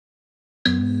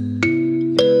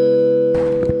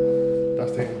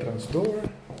first door.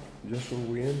 Just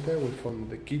when we enter, we found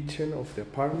the kitchen of the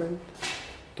apartment,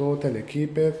 total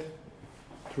equipped,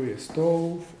 3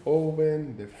 stove,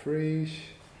 oven, the fridge,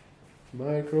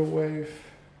 microwave.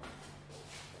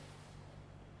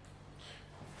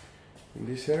 In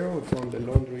this area, we found the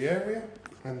laundry area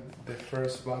and the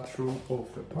first bathroom of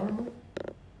the apartment.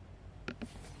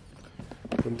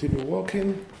 Continue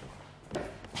walking.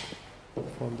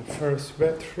 From the first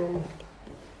bedroom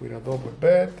with a double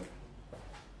bed,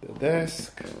 the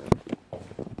desk,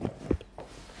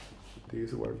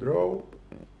 this wardrobe.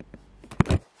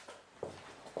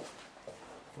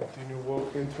 Continue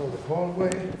walking through the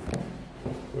hallway.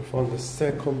 We found the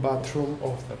second bathroom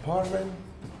of the apartment,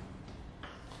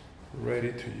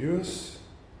 ready to use.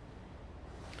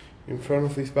 In front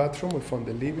of this bathroom, we found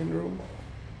the living room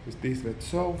with this bed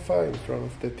sofa in front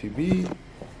of the TV.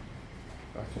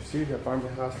 As you see, the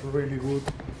apartment has really good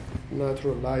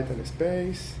natural light and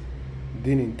space,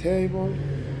 dining table,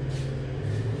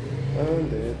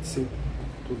 and the exit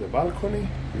to the balcony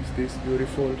with this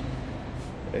beautiful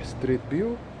street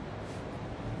view.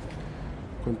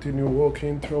 Continue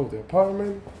walking through the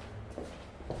apartment.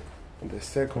 The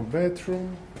second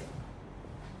bedroom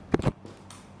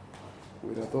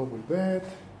with a double bed,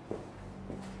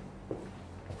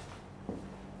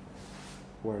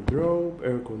 wardrobe,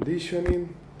 air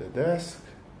conditioning, the desk.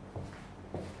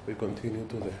 We continue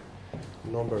to the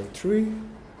number 3,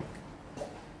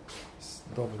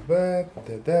 double bed,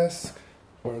 the desk,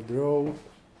 wardrobe,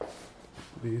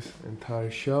 this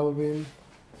entire shelving,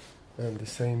 and the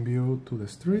same view to the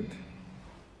street.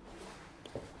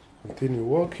 Continue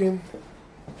walking.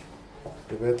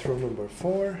 The bedroom number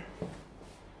 4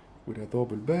 with a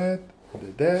double bed,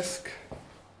 the desk,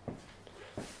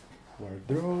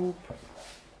 wardrobe,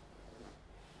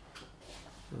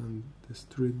 and the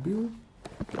street view.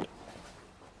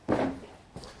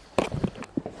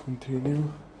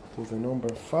 Continue to the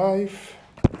number 5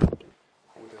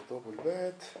 with a double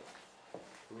bed,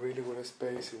 really good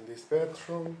space in this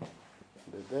bedroom,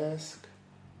 the desk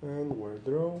and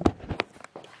wardrobe.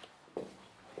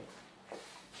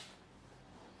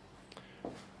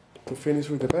 To finish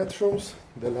with the bedrooms,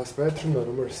 the last bedroom, the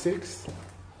number 6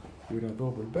 with a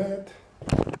double bed,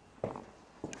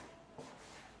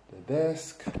 the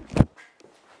desk,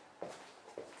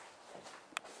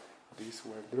 this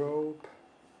wardrobe,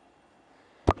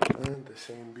 and the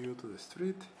same view to the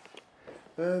street.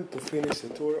 And to finish the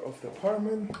tour of the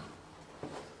apartment,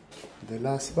 the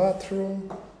last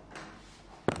bathroom.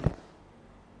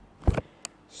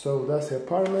 So that's the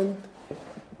apartment.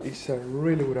 It's a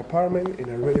really good apartment in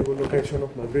a really good location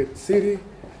of Madrid city,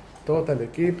 totally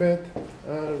equipped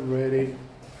and ready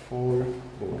for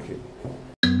booking.